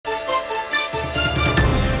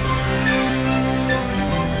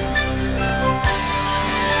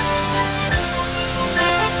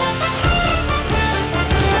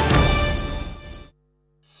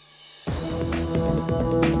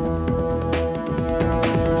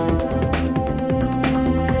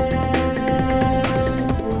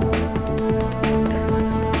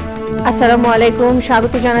আসসালামু আলাইকুম,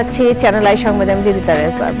 স্বাগত জানাচ্ছি চ্যানেল আই সংবাদে। আমি দিদি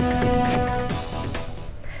তারেসান।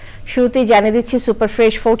 শুরুতেই জানিয়ে দিচ্ছি সুপার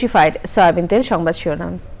ফ্রেশ ফোর্টিফাইড সয়াবিন তেল সংবাদ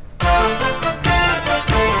শিরোনাম।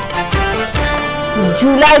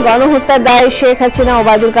 জুলাই গণহত্যার দায়ে শেখ হাসিনা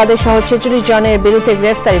ওবায়দুল কাদের সহ ৪৬ জনের বিরুদ্ধে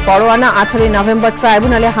গ্রেফতারি পরোয়ানা, ১৮ নভেম্বর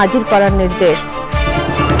ট্রাইব্যুনালে হাজির করার নির্দেশ।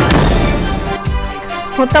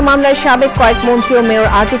 হত্যা মামলায় সাবেক কয়েক মন্ত্রী ও মেয়র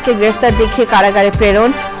আতিককে গ্রেফতার দেখিয়ে কারাগারে প্রেরণ,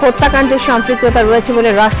 হত্যাকাণ্ডের সম্পৃক্ততা রয়েছে বলে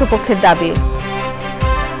রাষ্ট্রপক্ষের দাবি।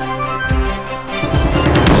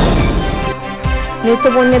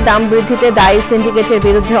 নিত্যপণ্যের দাম বৃদ্ধিতে দায়ী সিন্ডিকেটের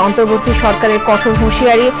বিরুদ্ধে অন্তর্বর্তী সরকারের কঠোর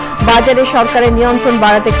হুঁশিয়ারি, বাজারে সরকারের নিয়ন্ত্রণ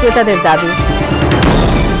বাড়াতে ক্রেতাদের দাবি।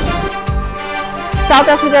 সাউথ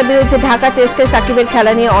আফ্রিকার বিরুদ্ধে ঢাকা টেস্টে সাকিবের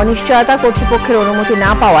খেলা নিয়ে অনিশ্চয়তা, কর্তৃপক্ষের অনুমতি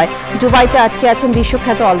না পাওয়ায় দুবাইতে আটকে আছেন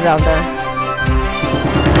বিশ্বখ্যাত অলরাউন্ডার।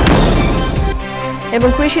 এবং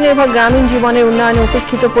কৃষি নির্ভর গ্রামীণ জীবনের উন্নয়নে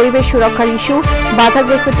উপেক্ষিত পরিবেশ সুরক্ষার ইস্যু,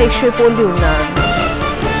 বাধাগ্রস্ত টেকসই পল্লী উন্নয়ন।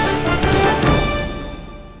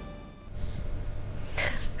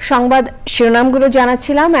 সংবাদ শিরোনামগুলো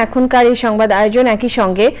জানাচ্ছিলাম। এখনকার এই সংবাদ আয়োজন একই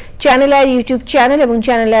সঙ্গে চ্যানেল আইয়ের ইউটিউব চ্যানেল এবং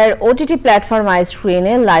চ্যানেল আইয়ের ওটিটি প্ল্যাটফর্ম আই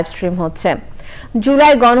স্ক্রিনে লাইভ স্ট্রিম হচ্ছে।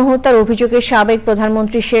 জুলাই গণহত্যার অভিযোগে সাবেক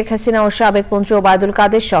প্রধানমন্ত্রী শেখ হাসিনা ও সাবেক মন্ত্রী ওবায়দুল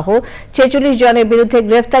কাদের সহ ৪৬ জনের বিরুদ্ধে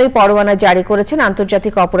গ্রেফতারি পরোয়ানা জারি করেছেন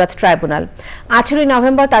আন্তর্জাতিক অপরাধ ট্রাইব্যুনাল। ১৮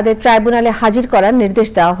 নভেম্বর তাদের ট্রাইব্যুনালে হাজির করার নির্দেশ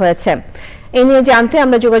দেওয়া হয়েছে। এ নিয়ে জানতে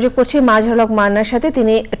আমরা যোগাযোগ করছি মাজহারুল হক মান্নার সাথে।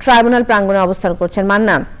 তিনি ট্রাইব্যুনাল প্রাঙ্গণে অবস্থান করছেন।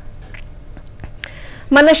 মান্না,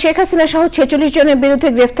 শেখ হাসিনা সহ ৪৬ জনের বিরুদ্ধে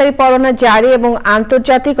গ্রেফতারি পরোয়ানা জারি এবং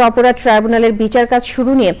আন্তর্জাতিক অপরাধ ট্রাইব্যুনালের বিচার কাজ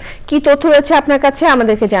শুরু নিয়ে কি তথ্য রয়েছে আপনার কাছে,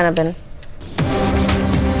 আমাদেরকে জানাবেন।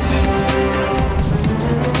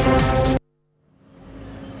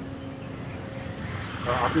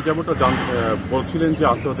 আপনি যেমনটা বলছিলেন যে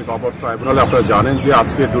আন্তর্জাতিক অপরাধ ট্রাইব্যুনালে আপনারা জানেন যে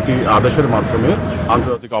আজকে দুটি আদেশের মাধ্যমে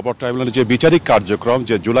আন্তর্জাতিক অপরাধ ট্রাইব্যুনালের যে বিচারিক কার্যক্রম,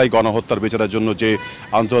 যে জুলাই গণহত্যার বিচারের জন্য যে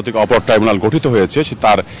আন্তর্জাতিক অপরাধ ট্রাইব্যুনাল গঠিত হয়েছে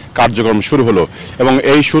তার কার্যক্রম শুরু হলো। এবং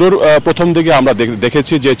এই শুরুর প্রথম দিকে আমরা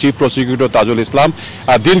দেখেছি যে চিফ প্রসিকিউটর তাজুল ইসলাম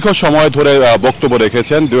দীর্ঘ সময় ধরে বক্তব্য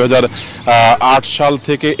রেখেছেন। ২০০৮ সাল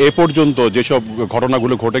থেকে এ পর্যন্ত যেসব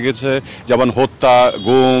ঘটনাগুলো ঘটে গেছে, যেমন হত্যা,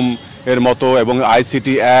 গুম এর মতো এবং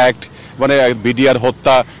আইসিটি অ্যাক্ট, মানে বিডিআর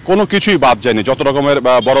হত্যা, কোনো কিছুই বাদ যায়নি। যত রকমের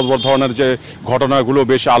বড় বড় ধরনের যে ঘটনাগুলো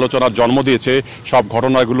বেশ আলোচনার জন্ম দিয়েছে, সব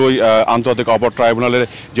ঘটনাগুলোই আন্তর্জাতিক অপরাধ ট্রাইব্যুনালের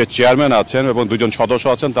যে চেয়ারম্যান আছেন এবং দুজন সদস্য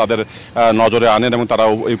আছেন তাদের নজরে আনেন এবং তারা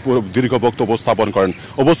এই দীর্ঘ বক্তব্য উপস্থাপন করেন।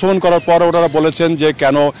 উপস্থাপন করার পর ওনারা বলেছেন যে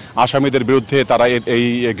কেন আসামিদের বিরুদ্ধে তারা এই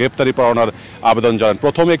গ্রেপ্তারি পরোয়ানার আবেদন জানান।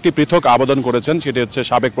 প্রথমে একটি পৃথক আবেদন করেছেন, সেটি হচ্ছে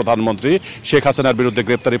সাবেক প্রধানমন্ত্রী শেখ হাসিনার বিরুদ্ধে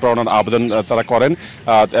গ্রেপ্তারি পরোয়ানার আবেদন তারা করেন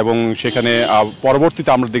এবং সেখানে পরবর্তীতে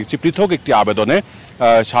আমরা দেখছি পৃথক একটি আবেদনে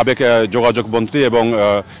সাবেক যোগাযোগ মন্ত্রী এবং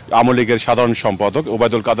আওয়ামী লীগের সাধারণ সম্পাদক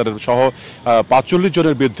ওবায়দুল কাদের সহ ৪৫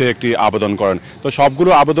 জনের বিরুদ্ধে একটি আবেদন করেন। তো সবগুলো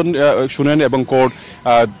আবেদন শুনেন এবং কোর্ট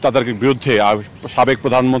তাদের বিরুদ্ধে সাবেক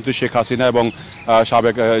প্রধানমন্ত্রী শেখ হাসিনা এবং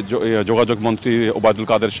সাবেক যোগাযোগ মন্ত্রী ওবায়দুল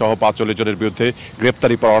কাদের সহ ৪৫ জনের বিরুদ্ধে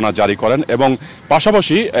গ্রেপ্তারি পরোয়ানা জারি করেন এবং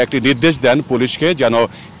পাশাপাশি একটি নির্দেশ দেন পুলিশকে যেন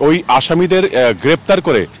ওই আসামিদের গ্রেপ্তার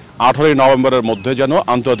করে ১৮ নভেম্বরের মধ্যে যেন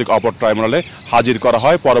আন্তর্জাতিক অপরাধ ট্রাইব্যুনালে হাজির করা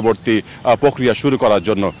হয় পরবর্তী প্রক্রিয়া শুরু করার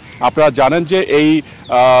জন্য। আপনারা জানেন যে এই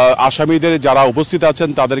আসামিদের যারা উপস্থিত আছেন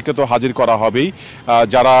তাদেরকে তো হাজির করা হবেই,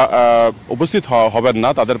 যারা উপস্থিত হবেন না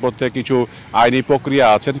তাদের প্রত্যেক কিছু আইনি প্রক্রিয়া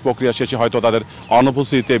আছেন, প্রক্রিয়া শেষে হয়তো তাদের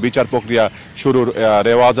অনুপস্থিতিতে বিচার প্রক্রিয়া শুরুর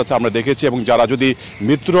রেওয়াজ আছে আমরা দেখেছি। এবং যারা যদি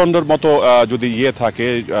মৃত্যুদণ্ডের মতো যদি থাকে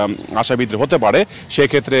আসামিদের হতে পারে,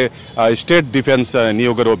 সেক্ষেত্রে স্টেট ডিফেন্স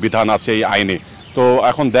নিয়োগেরও বিধান আছে এই আইনে। তো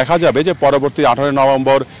এখন দেখা যাবে যে পরবর্তী ১৮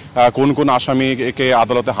 নভেম্বর কোন কোন আসামিকে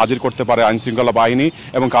আদালতে হাজির করতে পারে আইনশৃঙ্খলা বাহিনী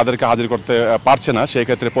এবং কাদেরকে হাজির করতে পারছে না। সেই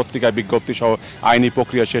ক্ষেত্রে পত্রিকায় বিজ্ঞপ্তি সহ আইনি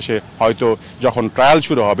প্রক্রিয়া শেষে হয়তো যখন ট্রায়াল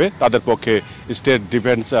শুরু হবে তাদের পক্ষে স্টেট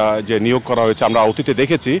ডিফেন্স যে নিয়োগ করা হয়েছে আমরা অতীতে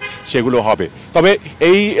দেখেছি সেগুলো হবে। তবে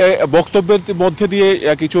এই বক্তব্যের মধ্যে দিয়ে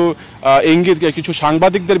কিছু ইঙ্গিত কিছু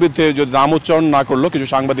সাংবাদিকদের বিরুদ্ধে যদি নাম উচ্চারণ না করলেও কিছু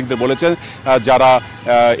সাংবাদিকদের বলেছেন যারা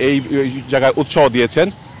এই জায়গায় উৎসাহ দিয়েছেন,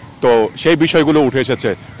 তো সেই বিষয়গুলো উঠে এসেছে।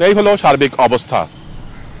 তো এই হলো সার্বিক অবস্থা।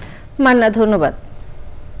 মান্না, ধন্যবাদ।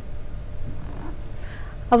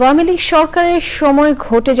 আওয়ামী লীগ সরকারের সময়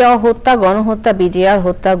ঘটে যাওয়া হত্যা, গণহত্যা, বিডিআর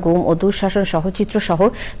হত্যা, গুম ও দুঃশাসন সহ চিত্র সহ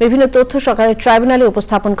বিভিন্ন তথ্য সরকারের ট্রাইব্যুনালে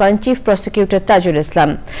উপস্থাপন করেন চিফ প্রসিকিউটর তাজুল ইসলাম।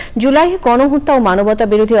 জুলাই গণহত্যা ও মানবতা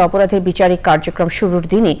বিরোধী অপরাধের বিচারিক কার্যক্রম শুরুর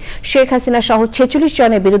দিনই শেখ হাসিনা সহ ৪৬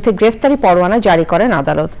 জনের বিরুদ্ধে গ্রেফতারি পরোয়ানা জারি করেন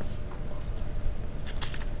আদালত।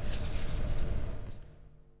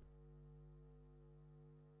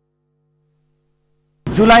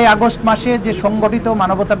 জুলাই আগস্ট মাসে যে সংগঠিত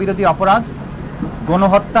মানবতা বিরোধী অপরাধ,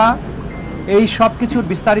 গণহত্যা, এই সব কিছুর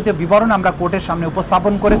বিস্তারিত বিবরণ আমরা কোর্টের সামনে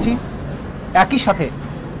উপস্থাপন করেছি। একই সাথে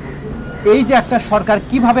এই যে একটা সরকার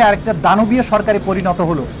কিভাবে আরেকটা দানবীয় সরকারে পরিণত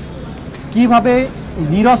হলো, কিভাবে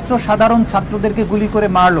নিরস্ত্র সাধারণ ছাত্রদেরকে গুলি করে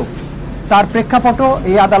মারলো, তার প্রেক্ষাপটও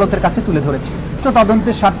এই আদালতের কাছে তুলে ধরেছি।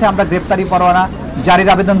 তদন্তের স্বার্থে আমরা গ্রেপ্তারি পরোয়ানা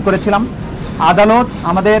জারির আবেদন করেছিলাম। আদালত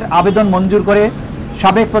আমাদের আবেদন মঞ্জুর করে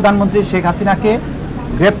সাবেক প্রধানমন্ত্রী শেখ হাসিনাকে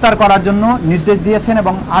গ্রেপ্তার করার জন্য নির্দেশ দিয়েছেন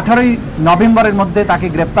এবং 18ই নভেম্বরের মধ্যে তাকে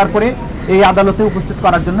গ্রেপ্তার করে এই আদালতে উপস্থিত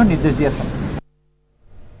করার জন্য নির্দেশ দিয়েছেন।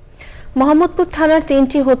 মোহাম্মদপুর থানার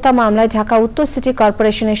 3টি হত্যা মামলায় ঢাকা উত্তর সিটি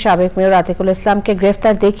কর্পোরেশনের সাবেক মেয়র আতিকুল ইসলামকে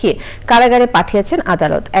গ্রেফতার দেখিয়ে কারাগারে পাঠিয়েছেন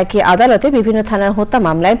আদালত। একই আদালতে বিভিন্ন থানার হত্যা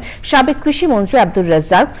মামলায় সাবেক কৃষিমন্ত্রী আব্দুর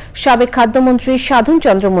রাজ্জাক, সাবেক খাদ্যমন্ত্রী সাধন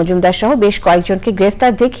চন্দ্র মজুমদার সহ বেশ কয়েকজনকে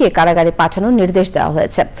গ্রেফতার দেখিয়ে কারাগারে পাঠানোর নির্দেশ দেওয়া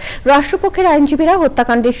হয়েছে। রাষ্ট্রপক্ষের আইনজীবীরা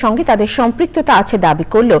হত্যাকাণ্ডের সঙ্গে তাদের সম্পৃক্ততা আছে দাবি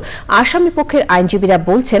করলেও আসামি পক্ষের আইনজীবীরা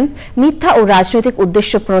বলছেন মিথ্যা ও রাজনৈতিক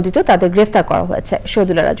উদ্দেশ্য প্রণোদিত তাদের গ্রেফতার করা হয়েছে।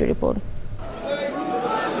 শহীদুল্লাহ রাজু রিপোর্ট।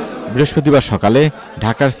 বৃহস্পতিবার সকালে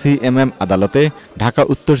ঢাকার সিএমএম আদালতে ঢাকা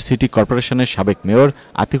উত্তর সিটি কর্পোরেশনের সাবেক মেয়র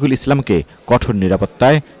আতিকুল ইসলামকে কঠোর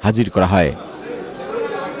নিরাপত্তায় হাজির করা হয়।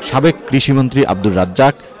 সাবেক কৃষিমন্ত্রী আব্দুর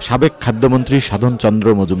রাজ্জাক, সাবেক খাদ্যমন্ত্রী সাধন চন্দ্র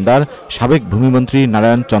মজুমদার, সাবেক ভূমিমন্ত্রী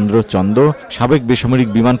নারায়ণ চন্দ্র চন্দ, সাবেক বেসামরিক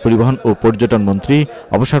বিমান পরিবহন ও পর্যটন মন্ত্রী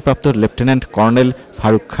অবসরপ্রাপ্ত লেফটেন্যান্ট কর্নেল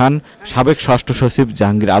ফারুক খান, সাবেক ষষ্ঠ সচিব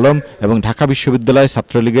জাহাঙ্গীর আলম এবং ঢাকা বিশ্ববিদ্যালয়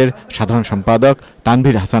ছাত্রলীগের সাধারণ সম্পাদক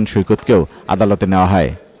তানভীর হাসান সৈকতকেও আদালতে নেওয়া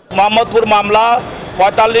হয়। মোহাম্মদপুর মামলা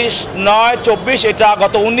 45/9/24, এটা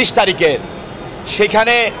গত 19 তারিখের।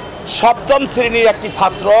 সেখানে সপ্তম শ্রেণীর একটি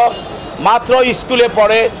ছাত্র মাত্র স্কুলে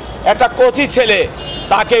পড়ে একটা কচি ছেলে,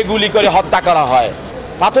 তাকে গুলি করে হত্যা করা হয়।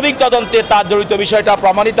 প্রাথমিক তদন্তে তার জড়িত বিষয়টা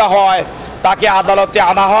প্রমাণিত হয়, তাকে আদালতে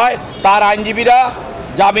আনা হয়। তার আইনজীবীরা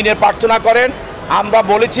জামিনের প্রার্থনা করেন। আমরা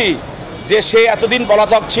বলেছি যে সে এতদিন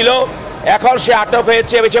পলাতক ছিল, এখন সে আটক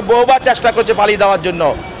হয়েছে, সে বহুবার চেষ্টা করছে পালিয়ে যাওয়ার জন্য,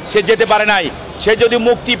 সে যেতে পারে নাই। সে যদি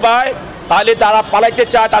মুক্তি পায় তাহলে যারা পালাইতে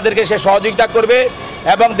চায় তাদেরকে সে সহযোগিতা করবে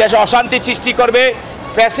এবং দেশে অশান্তি সৃষ্টি করবে।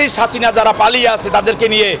 ফ্যাসিস্ট হাসিনা যারা পালিয়ে আছে তাদেরকে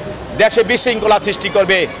নিয়ে দেশে বিশৃঙ্খলা সৃষ্টি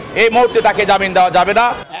করবে। এই মুহূর্তে তাকে জামিন দেওয়া যাবে না।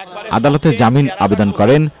 আদালতে জামিন আবেদন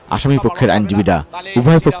করেন আসামি পক্ষের আইনজীবীরা।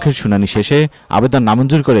 উভয় পক্ষের শুনানি শেষে আবেদন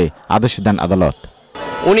নামঞ্জুর করে আদেশ দেন আদালত।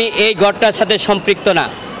 উনি এই ঘটনার সাথে সম্পৃক্ত না,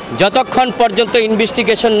 যতক্ষণ পর্যন্ত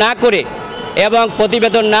ইনভেস্টিগেশন না করে এবং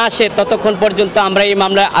প্রতিবেদন না আসে ততক্ষণ পর্যন্ত আমরা এই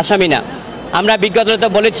মামলার আসামি না। আমরা বিজ্ঞতা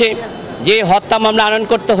বলেছি যে হত্যা মামলা আনয়ন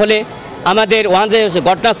করতে হলে আমাদের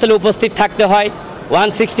ঘটনাস্থলে উপস্থিত থাকতে হয়,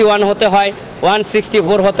 161 হতে হয়,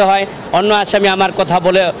 164 হতে হয়, অন্য আসামি আমার কথা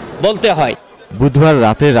বলতে হয়। বুধবার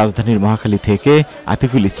রাতে রাজধানীর মহাখালী থেকে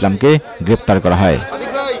আতিকুল ইসলামকে গ্রেপ্তার করা হয়।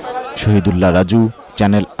 Shahidullah Raju,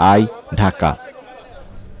 channel I, Dhaka.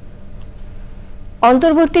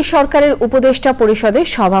 অন্তর্বর্তী সরকারের উপদেষ্টা পরিষদের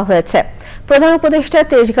সভা হয়েছে। প্রধান উপদেষ্টা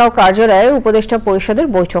তেজগাঁও কার্যালয়ে উপদেষ্টা পরিষদের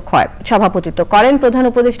বৈঠক হয়। সভাপতিত্ব করেন প্রধান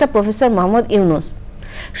উপদেষ্টা প্রফেসর মোহাম্মদ ইউনুস।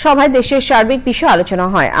 সভায় দেশের সার্বিক বিষয়ে আলোচনা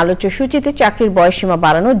হয়। আলোচ্য সূচিতে চাকরির বয়সসীমা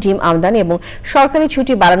বাড়ানো, ডিম আমদানি এবং সরকারি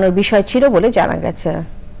ছুটি বাড়ানোর বিষয় ছিল বলে জানা গেছে।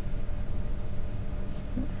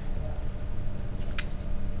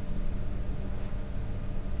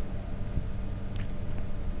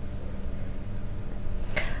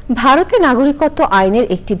 ভারতে নাগরিকত্ব আইনের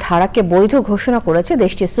একটি ধারাকে বৈধ ঘোষণা করেছে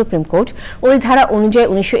দেশটির সুপ্রিম কোর্ট। ওই ধারা অনুযায়ী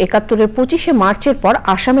 1971-এর 25শে মার্চের পর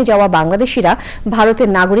আসামে যাওয়া বাংলাদেশিরা ভারতের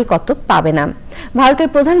নাগরিকত্ব পাবে না। ভারতের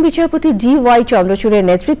প্রধান বিচারপতি DY চন্দ্রচূড়ের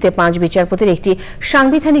নেতৃত্বে 5 বিচারপতির একটি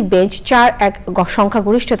সাংবিধানিক বেঞ্চ 4-1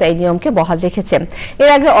 সংখ্যাগরিষ্ঠতা এই নিয়মকে বহাল রেখেছে। এর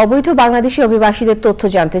আগে অবৈধ বাংলাদেশি অভিবাসীদের তথ্য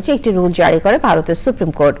জানতে চেয়ে একটি রুল জারি করে ভারতের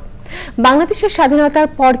সুপ্রিম কোর্ট। বাংলাদেশের স্বাধীনতার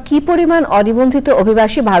পর কি পরিমাণ অনিবন্ধিত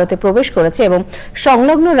অভিবাসী ভারতে প্রবেশ করেছে এবং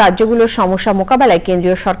সংলগ্ন রাজ্যগুলোর সমস্যা মোকাবেলায়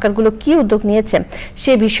কেন্দ্রীয় সরকারগুলো কি উদ্যোগ নিয়েছে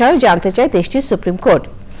সে বিষয়েও জানতে চায় দেশটির সুপ্রিম কোর্ট।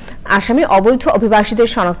 আসামে অবৈধ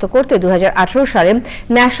অভিবাসীদের শনাক্ত করতে 2018 সালে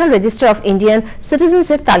ন্যাশনাল রেজিস্টার অফ ইন্ডিয়ান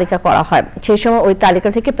সিটিজেন্সের তালিকা করা হয়। সেই সময় ওই তালিকা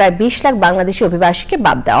থেকে প্রায় 20 লাখ বাংলাদেশি অভিবাসীকে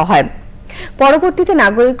বাদ দেওয়া হয়। পরবর্তীতে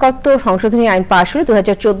নাগরিকত্ব সংশোধনী আইন পাশ হলে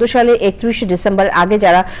 2014 সালে 31 ডিসেম্বরের আগে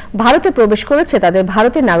যারা ভারতে প্রবেশ করেছে তাদের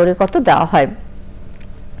ভারতের নাগরিকত্ব দেওয়া হয়।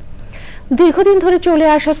 দীর্ঘদিন ধরে চলে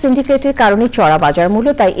আসা সিন্ডিকেটের কারণে চড়া বাজার মূল্য,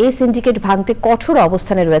 তাই এই সিন্ডিকেট ভাঙতে কঠোর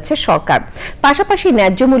অবস্থানে রয়েছে সরকার। পাশাপাশি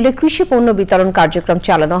ন্যায্য মূল্যে কৃষি পণ্য বিতরণ কার্যক্রম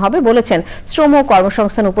চালানো হবে বলেছেন শ্রম ও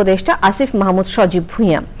কর্মসংস্থান উপদেষ্টা আসিফ মাহমুদ সজীব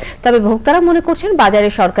ভূঁইয়া। তবে ভোক্তারা মনে করছেন বাজারে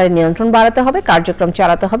সরকারের নিয়ন্ত্রণ বাড়াতে হবে, কার্যক্রম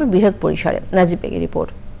চালাতে হবে বৃহৎ পরিসরে। নাজিব বেগের রিপোর্ট।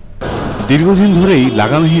 দীর্ঘদিন ধরেই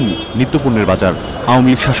লাগামহীন নিত্যপণ্যের বাজার। আওয়ামী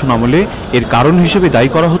লীগ শাসন আমলে এর কারণ হিসেবে দায়ী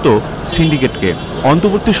করা হতো সিন্ডিকেটকে।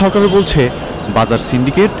 অন্তর্বর্তী সরকার বলছে বাজার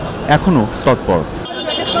সিন্ডিকেট এখনো তৎপর।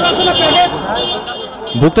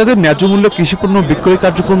 ভোক্তাদের ন্যায্য মূল্য কৃষিপণ্য বিক্রয়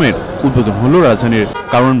কার্যক্রমের উদ্বোধন হলো রাজধানীর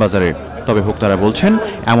কারওয়ান বাজারে। তবে ভোক্তারা বলছেন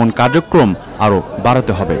এমন কার্যক্রম আরও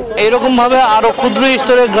বাড়াতে হবে। এইরকম ভাবে আরো ক্ষুদ্র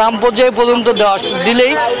স্তরে গ্রাম পর্যায়ে পর্যন্ত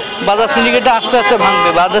দিলেই বাজার সিন্ডিকেটটা আস্তে আস্তে ভাঙবে।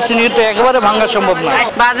 বাজার সিন্ডিকেট একেবারে ভাঙা সম্ভব না।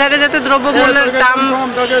 বাজারে যাতে দ্রব্যমূল্যের দাম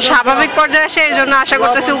স্বাভাবিক পর্যায়ে আসে এই জন্য আশা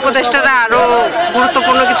করতেছি উপদেষ্টারা আরো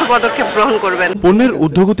গুরুত্বপূর্ণ কিছু পদক্ষেপ গ্রহণ করবেন। পণ্যের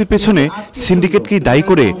ঊর্ধ্বগতির পেছনে সিন্ডিকেটকেই দায়ী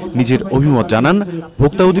করে নিজের অভিমত জানান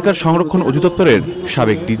ভোক্তা অধিকার সংরক্ষণ অধিদপ্তরের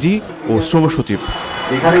সাবেক ডিজি ও শ্রম সচিব।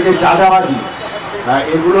 এখানে যে চাঁদাবাজি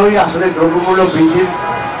এগুলোই আসলে দ্রব্যমূল্য বৃদ্ধির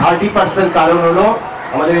 30% কারণ হলো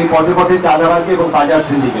আমাদের এই পথে পথে চাঁদাবাজি এবং বাজার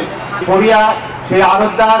সিন্ডিকেট। পরিয়া সেই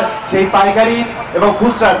আড়তদার, সেই পাইকারি এবং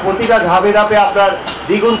খুচরার প্রতিটা ধাপে ধাপে আপনার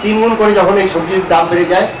দ্বিগুণ তিনগুণ করে যখন এই সবজির দাম বেড়ে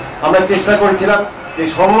যায়, আমরা চেষ্টা করেছিলাম যে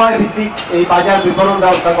সময় ভিত্তিক এই বাজার বিপণন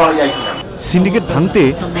ব্যবস্থা করা যায় কিনা। সিন্ডিকেট ভাঙতে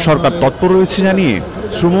সরকার তৎপর রয়েছে জানিয়ে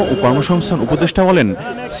শ্রম ও কর্মসংস্থান উপদেষ্টা বলেন,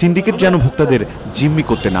 সিন্ডিকেট যেন ভোক্তাদের জিম্মি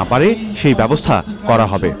করতে না পারে সেই ব্যবস্থা করা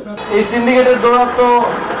হবে। এই সিন্ডিকেটের দৌরাত্ম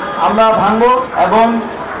আমরা ভাঙব এবং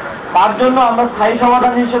তার জন্য আমরা স্থায়ী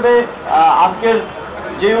সমাধান হিসেবে আজকের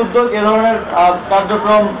যে উদ্যোগ এ ধরনের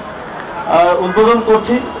কার্যক্রম উদ্বোধন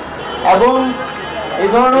করছি এবং এই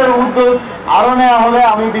ধরনের উদ্যোগ আরও নেওয়া হলে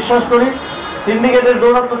আমি বিশ্বাস করি সিন্ডিকেটের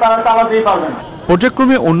দৌরাত্ম তারা চালাতেই পারবেন।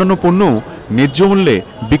 পর্যায়ক্রমে অন্যান্য পণ্য ন্যায্য মূল্যে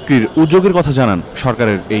বিক্রির উদ্যোগের কথা জানান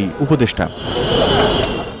সরকারের এই উপদেষ্টা।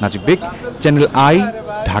 নাজিব বেগ, চ্যানেল আই,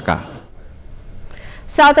 ঢাকা।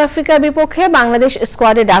 সাউথ আফ্রিকার বিপক্ষে বাংলাদেশ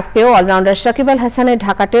স্কোয়াডে ডাক পেয়েও অলরাউন্ডার সাকিব আল হাসানের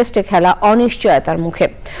ঢাকা টেস্টে খেলা অনিশ্চয়তার মুখে।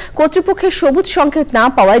 কর্তৃপক্ষের সবুজ সংকেত না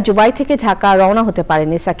পাওয়ায় দুবাই থেকে ঢাকা রওনা হতে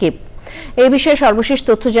পারেনি সাকিব। এই বিষয়ে সর্বশেষ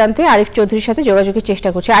তথ্য জানতে আরিফ চৌধুরীর সাথে যোগাযোগের চেষ্টা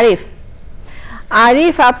করছে।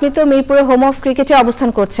 আরিফ, আপনি তো মিরপুরে হোম অফ ক্রিকেটে অবস্থান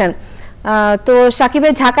করছেন, তো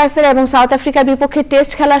সাকিবের ঢাকায় ফেরা এবং সাউথ আফ্রিকার বিপক্ষে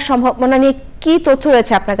টেস্ট খেলার সম্ভাবনা নিয়ে কি তথ্য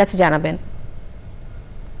রয়েছে আপনার কাছে জানাবেন।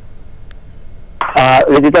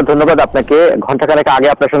 রিজিতা, ধন্যবাদ আপনাকে। ঘন্টাখানেক আগে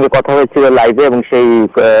আপনার সঙ্গে কথা হয়েছিল লাইভে এবং সেই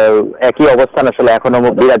একই অবস্থান আসলে এখনো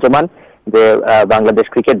বিরাজমান যে বাংলাদেশ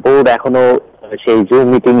ক্রিকেট বোর্ড এখনো সেই জুম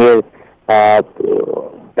মিটিং এর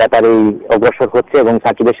ব্যাপারে অগ্রসর হচ্ছে এবং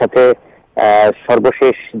সাকিবের সাথে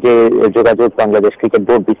সর্বশেষ যে যোগাযোগ বাংলাদেশ ক্রিকেট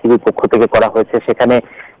বোর্ড বিসিবির পক্ষ থেকে করা হয়েছে সেখানে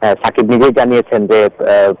সাকিব নিজেই জানিয়েছেন যে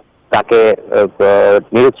তাকে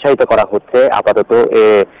নিরুৎসাহিত করা হচ্ছে আপাতত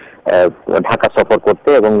ঢাকা সফর করতে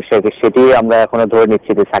এবং সেটি আমরা এখনো ধরে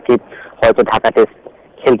নিচ্ছি যে সাকিব হয়তো ঢাকা টেস্ট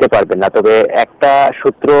খেলতে পারবেন না। তবে একটা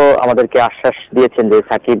সূত্র আমাদেরকে আশ্বাস দিয়েছেন যে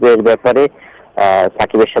সাকিবের ব্যাপারে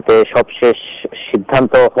সাকিবের সাথে সবশেষ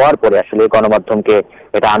সিদ্ধান্ত হওয়ার পরে আসলে গণমাধ্যমকে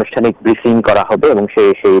এটা আনুষ্ঠানিক ব্রিফিং করা হবে এবং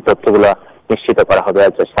সেই তথ্যগুলো নিশ্চিত করা হবে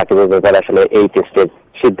সাকিবের ব্যাপারে আসলে এই টেস্টের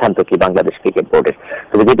সিদ্ধান্ত কি বাংলাদেশ ক্রিকেট বোর্ডের।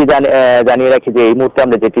 তবে যেটি জানিয়ে রাখি যে এই মুহূর্তে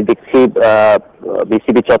আমরা যেটি দেখছি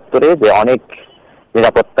বিসিবি চত্বরে যে অনেক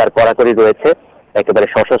নিরাপত্তার কড়াকড়ি রয়েছে, একেবারে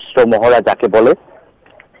সশস্ত্র মহড়া যাকে বলে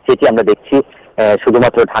সেটি আমরা দেখছি।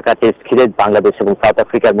 শুধুমাত্র ঢাকা টেস্ট ঘিরে বাংলাদেশ এবং সাউথ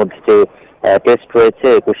আফ্রিকার মধ্যে যে টেস্ট রয়েছে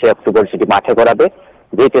 21শে অক্টোবর সেটি মাঠে গড়াবে,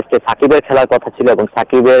 যে টেস্টে সাকিবের খেলার কথা ছিল এবং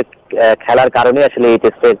সাকিবের খেলার কারণে আসলে এই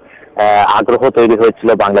টেস্টের আগ্রহ তৈরি হয়েছিল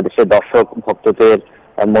বাংলাদেশের দর্শক ভক্তদের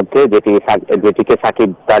মধ্যে, যেটিকে সাকিব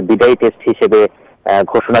তার বিদায়ী টেস্ট হিসেবে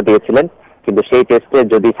ঘোষণা দিয়েছিলেন। কিন্তু সেই টেস্টে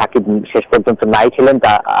যদি সাকিব শেষ পর্যন্ত নাই খেলেন,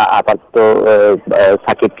 তা আপাতত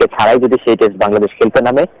সাকিবকে ছাড়াই যদি সেই টেস্ট বাংলাদেশ খেলতে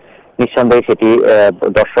নামে নিঃসন্দেহে সেটি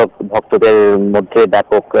দর্শক ভক্তদের মধ্যে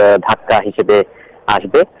ব্যাপক ধাক্কা হিসেবে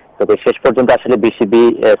আসবে। তবে শেষ পর্যন্ত আসলে বিসিবি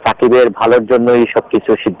সাকিবের ভালোর জন্যই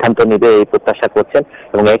সবকিছু সিদ্ধান্ত নেবে এই প্রত্যাশা করছেন।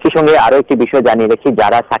 এবং একই সঙ্গে আরো একটি বিষয় জানিয়ে রাখি,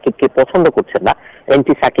 যারা সাকিবকে পছন্দ করছেন না,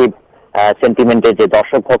 এন্টি সাকিব সেন্টিমেন্টের যে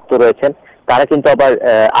দর্শক ভক্ত রয়েছেন, তারা কিন্তু আবার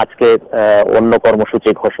আজকে অন্য কর্মসূচি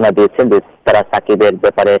ঘোষণা দিয়েছেন যে তারা সাকিবের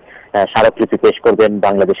ব্যাপারে স্মারকলিপি পেশ করবেন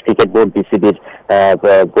বাংলাদেশ ক্রিকেট বোর্ড বিসিবির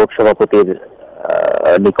বোর্ড সভাপতির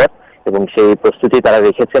নিকট এবং সেই প্রস্তুতি তারা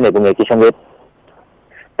রেখেছেন। এবং একই সঙ্গে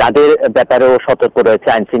তাদের ব্যাপারেও সতর্ক রয়েছে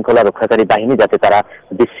আইন শৃঙ্খলা রক্ষাকারী বাহিনী, যাতে তারা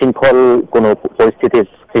বিশৃঙ্খল কোনো পরিস্থিতির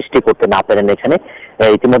সৃষ্টি করতে না পারেন এখানে।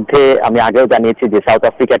 ইতিমধ্যে আমি আগেও জানিয়েছি যে সাউথ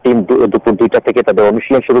আফ্রিকা টিম দুপুর 2টা থেকে তাদের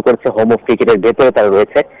অনুশীলন শুরু করেছে। হোম অফ ক্রিকেটের ভেতরে তারা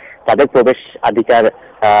রয়েছে, তাদের প্রবেশ অধিকার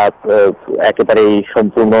একেবারেই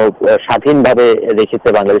সম্পূর্ণ স্বাধীনভাবে রেখেছে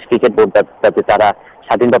বাংলাদেশ ক্রিকেট বোর্ড, যাতে তারা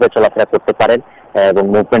স্বাধীনভাবে চলাফেরা করতে পারেন এবং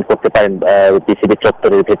মুভমেন্ট করতে পারেন বিসিবি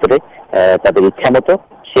চত্বরের ভেতরে তাদের ইচ্ছা মতো।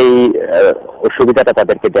 সেই সুবিধাটা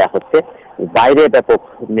তাদেরকে দেওয়া হচ্ছে। বাইরে ব্যাপক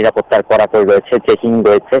নিরাপত্তার কড়াকড়ি রয়েছে, চেকিং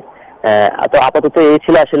রয়েছে। তো আপাতত এই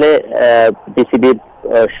ছিল আসলে বিসিবির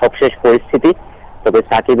সবশেষ পরিস্থিতি। তবে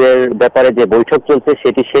সাকিবের ব্যাপারে যে বৈঠক চলছে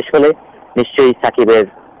সেটি শেষ হলে নিশ্চয়ই সাকিবের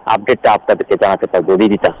আপডেটটা আপনাদেরকে জানাতে পারবো।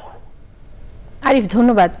 রিদিতা। আরিফ,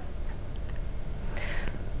 ধন্যবাদ।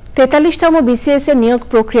 43তম বিসিএস এর নিয়োগ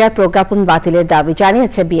প্রক্রিয়ার প্রজ্ঞাপন বাতিলের দাবি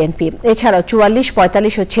জানিয়েছে বিএনপি। এছাড়াও 44,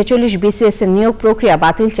 45 ও 46 বিসিএস এর নিয়োগ প্রক্রিয়া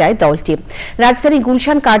বাতিল চায় দলটি। রাজধানী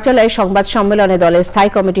গুলশান কার্যালয়ে সংবাদ সম্মেলনে দলের স্থায়ী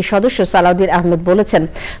কমিটির সদস্য সালাউদ্দিন আহমেদ বলেছেন,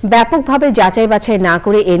 ব্যাপকভাবে যাচাই বাছাই না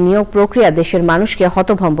করে এই নিয়োগ প্রক্রিয়া দেশের মানুষকে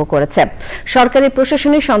হতভম্ব করেছে। সরকারি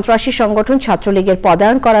প্রশাসনে সন্ত্রাসী সংগঠন ছাত্রলীগের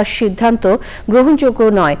পদায়ন করার সিদ্ধান্ত গ্রহণযোগ্য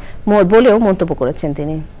নয় বলেও মন্তব্য করেছেন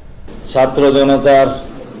তিনি। ছাত্র জনতার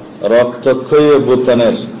রক্তক্ষয়ী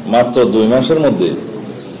অভ্যুত্থানের মাত্র 2 মাসের মধ্যে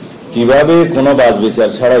কিভাবে কোনো বাছবিচার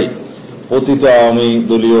ছাড়াই পতিত আওয়ামী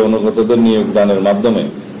দলীয় অনুগতদের নিয়োগদানের মাধ্যমে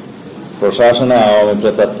প্রশাসনে আওয়ামী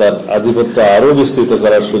প্রেতাত্মার আধিপত্য আরও বিস্তৃত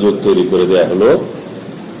করার সুযোগ তৈরি করে দেওয়া হলো,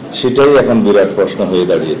 সেটাই এখন বিরাট প্রশ্ন হয়ে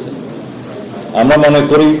দাঁড়িয়েছে। আমরা মনে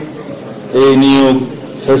করি এই নিয়োগ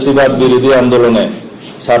ফ্যাসিবাদ বিরোধী আন্দোলনে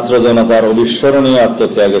ছাত্র জনতার অবিস্মরণীয়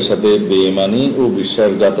আত্মত্যাগের সাথে বেঈমানি ও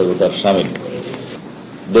বিশ্বাসঘাতকতার শামিল।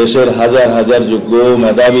 দেশের হাজার হাজার যোগ্য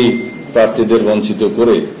মেধাবী প্রার্থীদের বঞ্চিত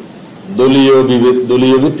করে দলীয়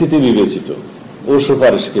ভিত্তিতে বিবেচিত ও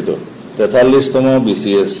সুপারিশকৃত 43তম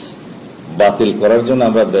বিসিএস বাতিল করার জন্য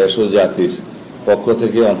আমরা দেশ ও জাতির পক্ষ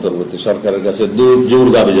থেকে অন্তর্বর্তী সরকারের কাছে জোর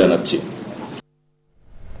দাবি জানাচ্ছি।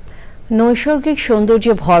 নৈসর্গিক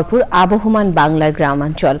সৌন্দর্যে ভরপুর আবহমান বাংলার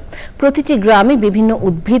গ্রামাঞ্চল। প্রতিটি গ্রামে বিভিন্ন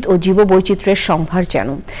উদ্ভিদ ও জীববৈচিত্র্যের সম্ভার যেন,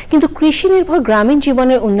 কিন্তু কৃষি নির্ভর গ্রামীণ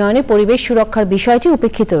জীবনের উন্নয়নে পরিবেশ সুরক্ষার বিষয়টি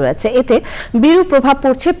উপেক্ষিত রয়েছে। এতে বিরূপ প্রভাব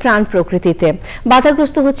পড়ছে প্রাণ প্রকৃতিতে,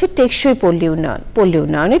 বাধাগ্রস্ত হচ্ছে টেকসই পল্লী উন্নয়ন। পল্লী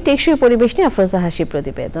উন্নয়নে টেকসই পরিবেশ নিয়ে আফরোজা হাসির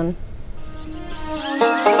প্রতিবেদন।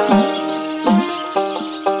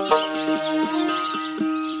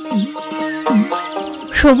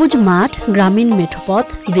 সবুজ মাঠ, গ্রামীণ মেঠোপথ,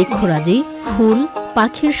 বৃক্ষরাজি, ফুল,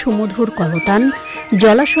 পাখির সুমধুর কলতান,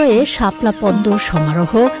 জলাশয়ে শাপলা পদ্মর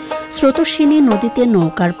সমারোহ, স্রোতস্বিনী নদীতে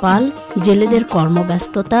নৌকার পাল, জেলেদের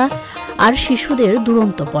কর্মব্যস্ততা আর শিশুদের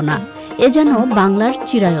দুরন্তপনা, এ যেন বাংলার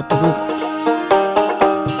চিরায়ত রূপ।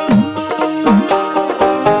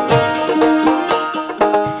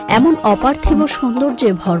 এমন অপার্থিব সৌন্দর্যে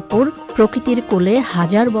ভরপুর প্রকৃতির কোলে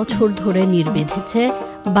হাজার বছর ধরে নীড় বেঁধেছে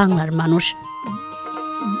বাংলার মানুষ।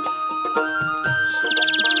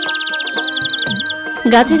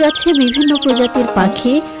 গাছে গাছে বিভিন্ন প্রজাতির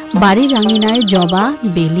পাখি, বাড়ির আঙিনায় জবা,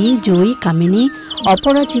 বেলি, জুই, কামিনী,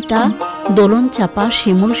 অপরাজিতা, দোলন চাপা,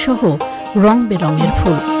 শিমুল সহ রং বেরঙের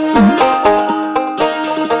ফুল।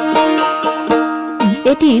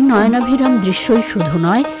 এটি নয়নাভিরাম দৃশ্যই শুধু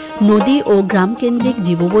নয়, নদী ও গ্রামকেন্দ্রিক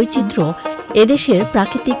জীববৈচিত্র্য এদেশের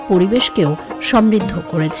প্রাকৃতিক পরিবেশকেও সমৃদ্ধ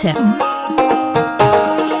করেছে।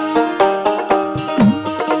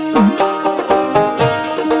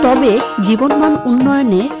 তবে জীবনমান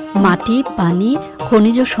উন্নয়নে মাটি, পানি,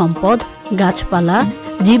 খনিজ সম্পদ, গাছপালা,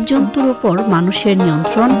 জীবজন্তুর উপর মানুষের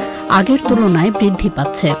নিয়ন্ত্রণ আগের তুলনায় বৃদ্ধি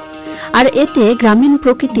পাচ্ছে, আর এতে গ্রামীণ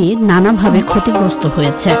প্রকৃতি নানাভাবে ক্ষতিগ্রস্ত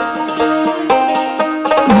হয়েছে।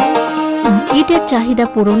 ইটের চাহিদা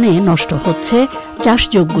পূরণে নষ্ট হচ্ছে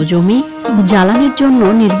চাষযোগ্য জমি, জ্বালানির জন্য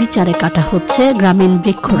নির্বিচারে কাটা হচ্ছে গ্রামীণ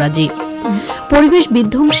বৃক্ষরাজি। পরিবেশ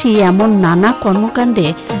বিধ্বংসী এমন নানা কর্মকাণ্ডে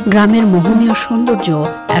গ্রামের মোহনীয় সৌন্দর্য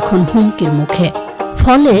এখন হুমকির মুখে।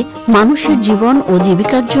 ফলে মানুষের জীবন ও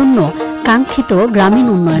জীবিকার জন্য কাঙ্ক্ষিত গ্রামীণ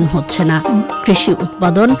উন্নয়ন হচ্ছে না। কৃষি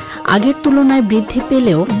উৎপাদন আগের তুলনায় বৃদ্ধি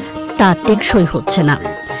পেলেও তা টেকসই হচ্ছে না।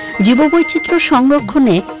 জীববৈচিত্র্য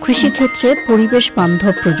সংরক্ষণে কৃষিক্ষেত্রে পরিবেশ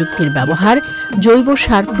বান্ধব প্রযুক্তির ব্যবহার, জৈব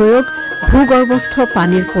সার প্রয়োগ, ভূগর্ভস্থ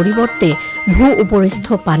পানির পরিবর্তে ভূ উপরিস্থ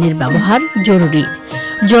পানির ব্যবহার জরুরি।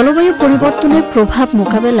 জলবায়ু পরিবর্তনের প্রভাব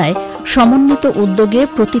মোকাবেলায় সমন্বিত উদ্যোগে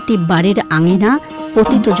প্রতিটি বাড়ির আঙিনা,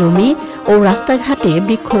 পতিত জমি ও রাস্তাঘাটে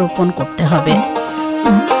বৃক্ষরোপণ করতে হবে।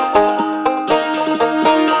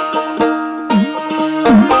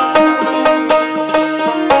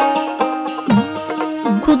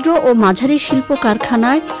 ক্ষুদ্র ও মাঝারি শিল্প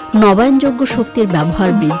কারখানায় নবায়নযোগ্য শক্তির ব্যবহার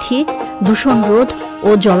বৃদ্ধি, দূষণ রোধ ও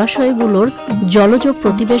জলাশয়গুলোর জলজ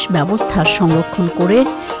প্রতিবেশ ব্যবস্থার সংরক্ষণ করে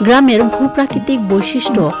গ্রামের ভূপ্রাকৃতিক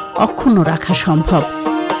বৈশিষ্ট্য অক্ষুণ্ণ রাখা সম্ভব।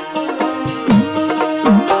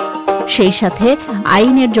 সেই সাথে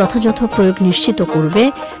আইনের যথাযথ প্রয়োগ নিশ্চিত করবে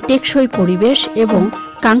টেকসই পরিবেশ এবং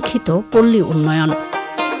কাঙ্ক্ষিত পল্লী উন্নয়ন।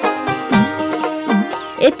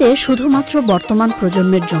 এতে শুধুমাত্র বর্তমান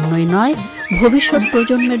প্রজন্মের জন্যই নয়, ভবিষ্যৎ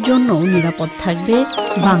প্রজন্মের জন্যও নিরাপদ থাকবে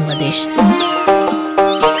বাংলাদেশ।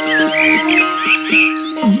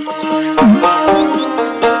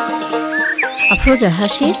 আফরোজা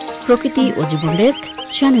হাসি, প্রকৃতি ও জীবন ডেস্ক,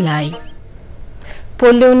 চ্যানেল আই।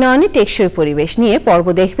 পল্লী উন্নয়নে টেকসই পরিবেশ নিয়ে পর্ব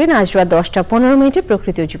দেখবেন আজ রাত 10:15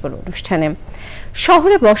 প্রকৃতি ও জীবন অনুষ্ঠানে।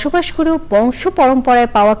 শহরে বসবাস করেও বংশ পরম্পরায়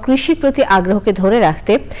পাওয়া কৃষির প্রতি আগ্রহকে ধরে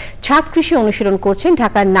রাখতে ছাদ কৃষি অনুশীলন করছেন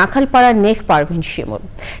ঢাকার নাখালপাড়ার নেক পারভিন শিমুল।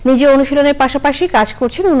 নিজে অনুশীলনের পাশাপাশি কাজ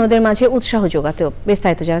করছেন অন্যদের মাঝে উৎসাহ যোগাতেও।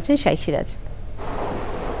 বিস্তারিত জানাচ্ছেন শাহিদ।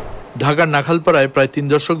 ঢাকার নাখালপাড়ায় প্রায় 3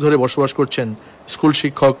 দশক ধরে বসবাস করছেন স্কুল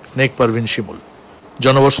শিক্ষক নেক পারভিন শিমুল।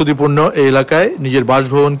 জনবসতিপূর্ণ এই এলাকায় নিজের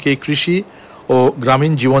বাসভবনকে কৃষি ও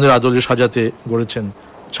গ্রামীণ জীবনের আদলে সাজাতে গড়েছেন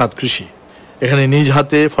ছাদ কৃষি। এখানে নিজ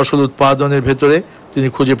হাতে ফসল উৎপাদনের ভেতরে তিনি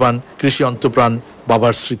খুঁজে পান কৃষি অন্তপ্রাণ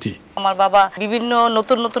বাবার স্মৃতি। আমার বাবা বিভিন্ন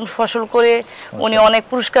নতুন নতুন ফসল করে উনি অনেক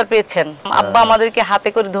পুরস্কার পেয়েছেন। আব্বা আমাদেরকে হাতে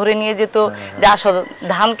করে ধরে নিয়ে যেত যে আসো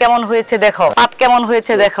ধান কেমন হয়েছে দেখো, পাট কেমন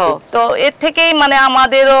হয়েছে দেখো। তো এর থেকেই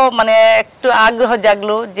আমাদেরও একটু আগ্রহ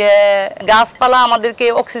জাগলো যে গাছপালা আমাদেরকে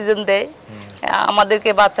অক্সিজেন দেয়, আমাদেরকে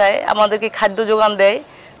বাঁচায়, আমাদেরকে খাদ্য যোগান দেয়।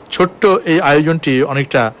 ছোট্ট এই আয়োজনটি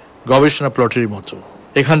অনেকটা গবেষণা প্লটের মতো।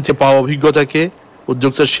 এখান থেকে পাওয়া অভিজ্ঞতাকে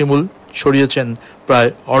উদ্যোক্তা শিমুল ছড়িয়েছেন প্রায়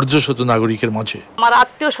অর্ধশত নাগরিকের মাঝে। আমার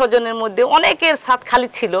আত্মীয় স্বজনের মধ্যে অনেকের ছাদ খালি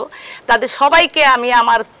ছিল, তাদের সবাইকে আমি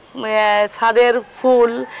আমার ছাদের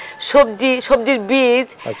ফুল, সবজির বীজ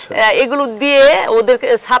এগুলো দিয়ে ওদের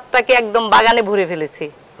ছাদটাকে একদম বাগানে ভরে ফেলেছি।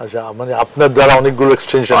 আচ্ছা, আপনার দ্বারা অনেকগুলো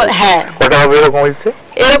এক্সটেনশন। হ্যাঁ, কটা হবে এরকম হয়েছে?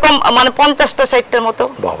 এরকম 50টা 60টার মতো।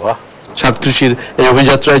 বাবা! ছাদ কৃষির এই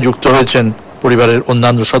অভিযাত্রায় যুক্ত হয়েছেন পরিবারের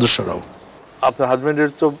অন্যান্য সদস্যরাও। আপনার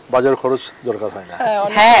হাজবেন্ডের তো বাজার খরচ দরকার হয় না?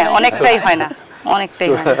 হ্যাঁ, অনেকটাই হয় না, অনেকটাই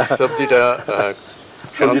হয় না। সবজি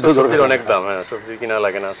তো অনেক দাম, সবজি কিনা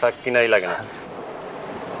লাগে না, শাক কিনাই লাগে না।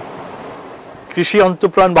 কৃষি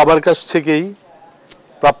অন্তপ্রাণ বাবার কাছ থেকেই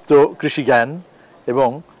প্রাপ্ত কৃষি জ্ঞান এবং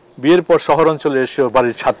বিয়ের পর শহর অঞ্চলে এসে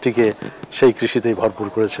বাড়ির ছাদটিকে সেই কৃষিতেই ভরপুর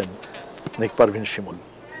করেছেন নেক পারভিন শিমুল।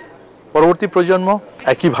 পরবর্তী প্রজন্ম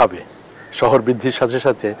একইভাবে শহর বৃদ্ধির সাথে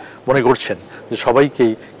সাথে মনে করছেন যে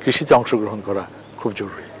সবাইকেই কৃষিতে অংশগ্রহণ করা খুব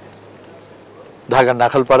জরুরি। ঢাকার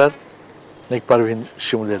নাখালপাড়ার নেক পারভিন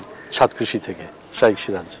শিমুলের ছাদ কৃষি থেকে শাহিদ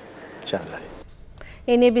সিরাজ, চ্যানেল আই।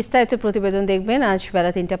 এ নিয়ে বিস্তারিত প্রতিবেদন দেখবেন আজ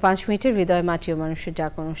বেলা 3:05 হৃদয় মাটি ও মানুষের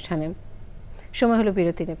ডাক অনুষ্ঠানে। সময় হলো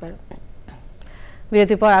বিরতি নেবার।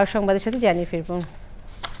 বিরতির পর আরো সংবাদের সাথে জানিয়ে ফিরব।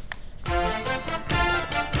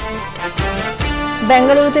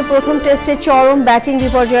 বেঙ্গালুরুতে প্রথম টেস্টে চরম ব্যাটিং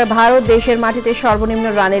বিপর্যয়ে ভারত দেশের মাটিতে সর্বনিম্ন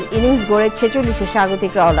রানের ইনিংস গড়ে 46-এ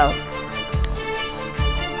স্বাগতিকরা অল আউট।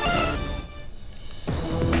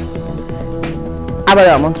 আবার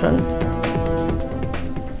আমন্ত্রণ।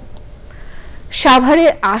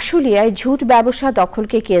 সাভারের আশুলিয়ায় ঝুট ব্যবসা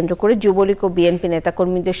দখলকে কেন্দ্র করে যুবলীগ ও বিএনপি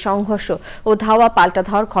নেতাকর্মীদের সংঘর্ষ ও ধাওয়া পাল্টা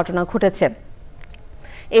ধাওয়ার ঘটনা ঘটেছে।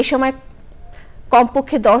 এই সময়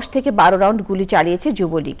কমপক্ষে 10 থেকে 12 রাউন্ড গুলি চালিয়েছে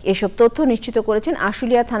যুবলীগ। এসব তথ্য নিশ্চিত করেছেন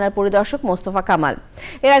আশুলিয়া থানার পরিদর্শক মোস্তফা কামাল।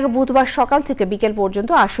 এর আগে বুধবার সকাল থেকে বিকেল পর্যন্ত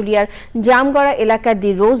আশুলিয়ার জামগড়া এলাকার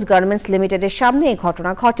দি রোজ গার্মেন্টস লিমিটেডের সামনে এই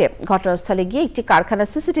ঘটনা ঘটে। ঘটনাস্থলে গিয়ে একটি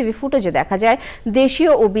কারখানার সিসিটিভি ফুটেজে দেখা যায়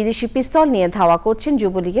দেশীয় ও বিদেশি পিস্তল নিয়ে ধাওয়া করছেন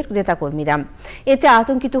যুবলীগের নেতাকর্মীরা। এতে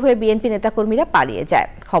আতঙ্কিত হয়ে বিএনপি নেতাকর্মীরা পালিয়ে যায়।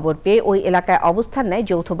 খবর পেয়ে ওই এলাকায় অবস্থান নেয়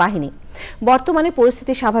যৌথ বাহিনী। বর্তমানে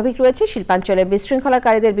পরিস্থিতি স্বাভাবিক রয়েছে। শিল্পাঞ্চলে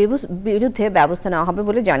বিশৃঙ্খলাকারীদের বিরুদ্ধে ব্যবস্থা নেওয়া হবে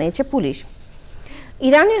বলে জানিয়েছে পুলিশ।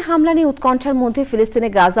 ইরানের হামলা নিয়ে উৎকণ্ঠার মধ্যে ফিলিস্তিনে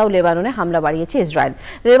গাজা ও লেবাননে হামলা বাড়িয়েছে ইসরায়েল।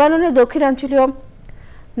 লেবাননের দক্ষিণাঞ্চলীয়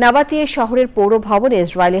নাবাতিয়ে শহরের পৌর ভবনে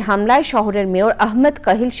ইসরায়েলি হামলায় শহরের মেয়র আহমেদ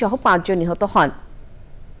কাহিল সহ 5 জন নিহত হন।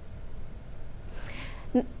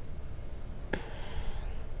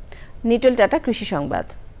 নিটল টাটা কৃষি সংবাদ।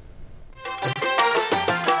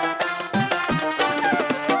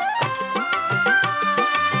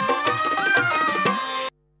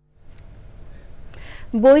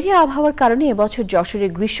 বৈরী আবহাওয়ার কারণে এবছর যশোরে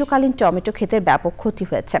গ্রীষ্মকালীন টমেটো ক্ষেতের ব্যাপক ক্ষতি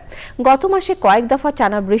হয়েছে। গত মাসে কয়েক দফা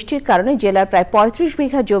টানা বৃষ্টির কারণে জেলার প্রায় 35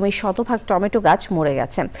 বিঘা জমির শতভাগ টমেটো গাছ মরে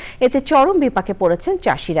গেছে। এতে চরম বিপাকে পড়েছেন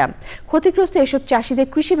চাষিরা। ক্ষতিগ্রস্ত এসব চাষিদের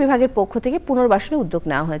কৃষি বিভাগের পক্ষ থেকে পুনর্বাসনে উদ্যোগ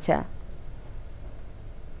নেওয়া হয়েছে।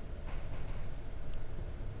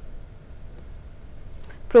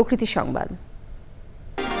 প্রকৃতি সংবাদ।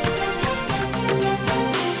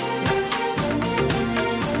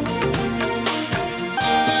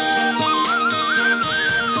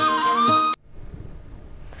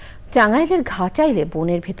 টাঙ্গাইলের ঘাটাইলে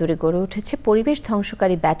বনের ভেতরে গড়ে উঠেছে পরিবেশ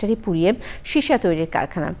ধ্বংসকারী ব্যাটারি পুড়িয়ে সীসা তৈরির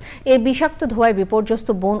কারখানা। এর বিষাক্ত ধোঁয়ায় বিপর্যস্ত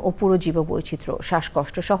বন ও পুরো জীববৈচিত্র্য,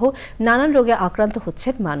 শ্বাসকষ্ট সহ নানান রোগে আক্রান্ত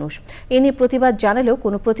হচ্ছেন মানুষ। এ নিয়ে প্রতিবাদ জানালেও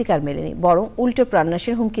কোনো প্রতিকার মেলেনি, বরং উল্টো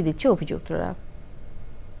প্রাণনাশের হুমকি দিচ্ছে অভিযুক্তরা।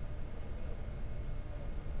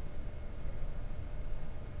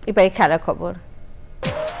 এবারে খেলা খবর।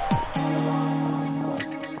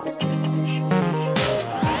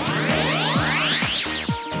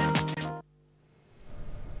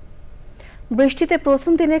 বৃষ্টিতে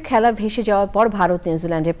প্রথম দিনের খেলা ভেসে যাওয়ার পর ভারত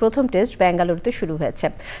নিউজিল্যান্ডের প্রথম টেস্ট বেঙ্গালুরুতে শুরু হয়েছে।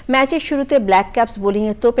 ম্যাচের শুরুতে ব্ল্যাক ক্যাপস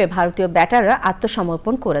বোলিংয়ের তোপে ভারতীয় ব্যাটাররা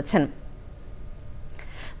আত্মসমর্পণ করেছেন।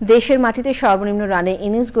 দেশের মাটিতে সর্বনিম্ন রানে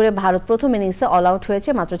ইনিংস গড়ে ভারত প্রথম ইনিংসে অল আউট হয়েছে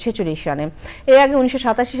মাত্র 46 রানে। এর আগে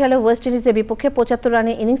 1987 সালে ওয়েস্ট ইন্ডিজের বিপক্ষে 75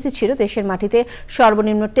 রানের ইনিংসই ছিল দেশের মাটিতে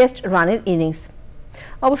সর্বনিম্ন টেস্ট রানের ইনিংস।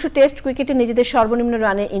 অবশ্য টেস্ট ক্রিকেটে নিজেদের সর্বনিম্ন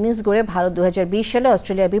রানের ইনিংস গড়ে ভারত 2020 সালে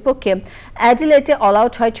অস্ট্রেলিয়ার বিপক্ষে অ্যাডিলেডে অল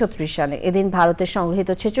আউট হয় 36 রানে। এদিন ভারতের সংগৃহীত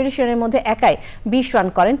 46 রানের মধ্যে একাই 20 রান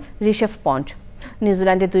করেন ঋষভ পন্ট।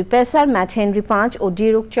 নিউজিল্যান্ডের 2 পেসার ম্যাট হেনরি 5 ও ডি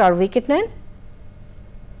রুক 4 উইকেট নেন।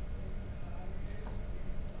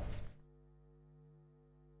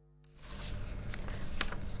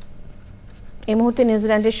 এই মুহূর্তে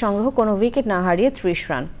নিউজিল্যান্ডের সংগ্রহ কোনো উইকেট না হারিয়ে 30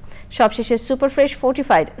 রান। সবশেষে সুপার ফ্রেশ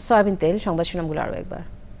ফোর্টিফাইড সয়াবিন তেল। সংবাদ শিরোনামগুলো আরও একবার।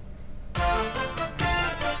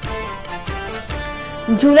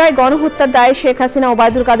 জুলাই গণহত্যার দায়ে শেখ হাসিনা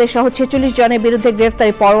ওবায়দুল কাদের সহ 46 জনের বিরুদ্ধে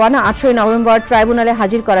গ্রেফতারি পরোয়ানা 18 নভেম্বর ট্রাইব্যুনালে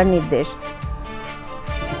হাজির করার নির্দেশ।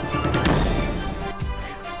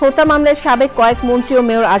 হত্যা মামলায় সাবেক কয়েক মন্ত্রী ও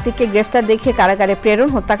মেয়র আতিককে গ্রেফতার দেখিয়ে কারাগারে প্রেরণ।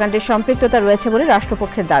 হত্যাকাণ্ডের সম্পৃক্ততা রয়েছে বলে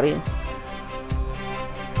রাষ্ট্রপক্ষের দাবি।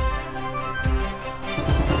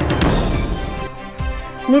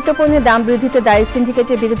 নিত্যপণ্যের দাম বৃদ্ধিতে দায়ী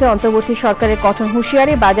সিন্ডিকেটের বিরুদ্ধে অন্তর্বর্তী সরকারের কঠোর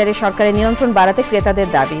হুঁশিয়ারি। বাজারে সরকারের নিয়ন্ত্রণ বাড়াতে ক্রেতাদের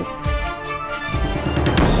দাবি।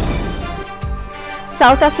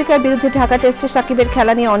 সাউথ আফ্রিকার বিরুদ্ধে ঢাকা টেস্টে সাকিবের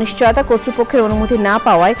খেলা নিয়ে অনিশ্চয়তা। কর্তৃপক্ষের অনুমতি না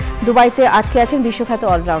পাওয়ায় দুবাইতে আটকে আছেন বিশ্বখ্যাত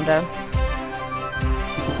অলরাউন্ডার।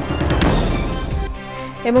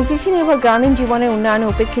 এবং কৃষি নির্ভর গ্রামীণ জীবনের উন্নয়নে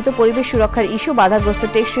উপেক্ষিত পরিবেশ সুরক্ষার ইস্যু। বাধাগ্রস্ত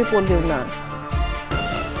টেকসই পল্লী উন্নয়ন।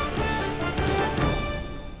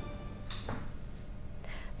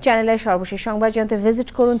 চ্যানেলের সর্বশেষ সংবাদ জানতে ভিজিট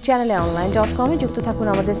করুন চ্যানেলে online.com। যুক্ত থাকুন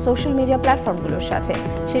আমাদের সোশ্যাল মিডিয়া প্ল্যাটফর্মগুলোর সাথে।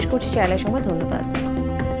 শেষ করছি চ্যানেলের সংবাদ। ধন্যবাদ।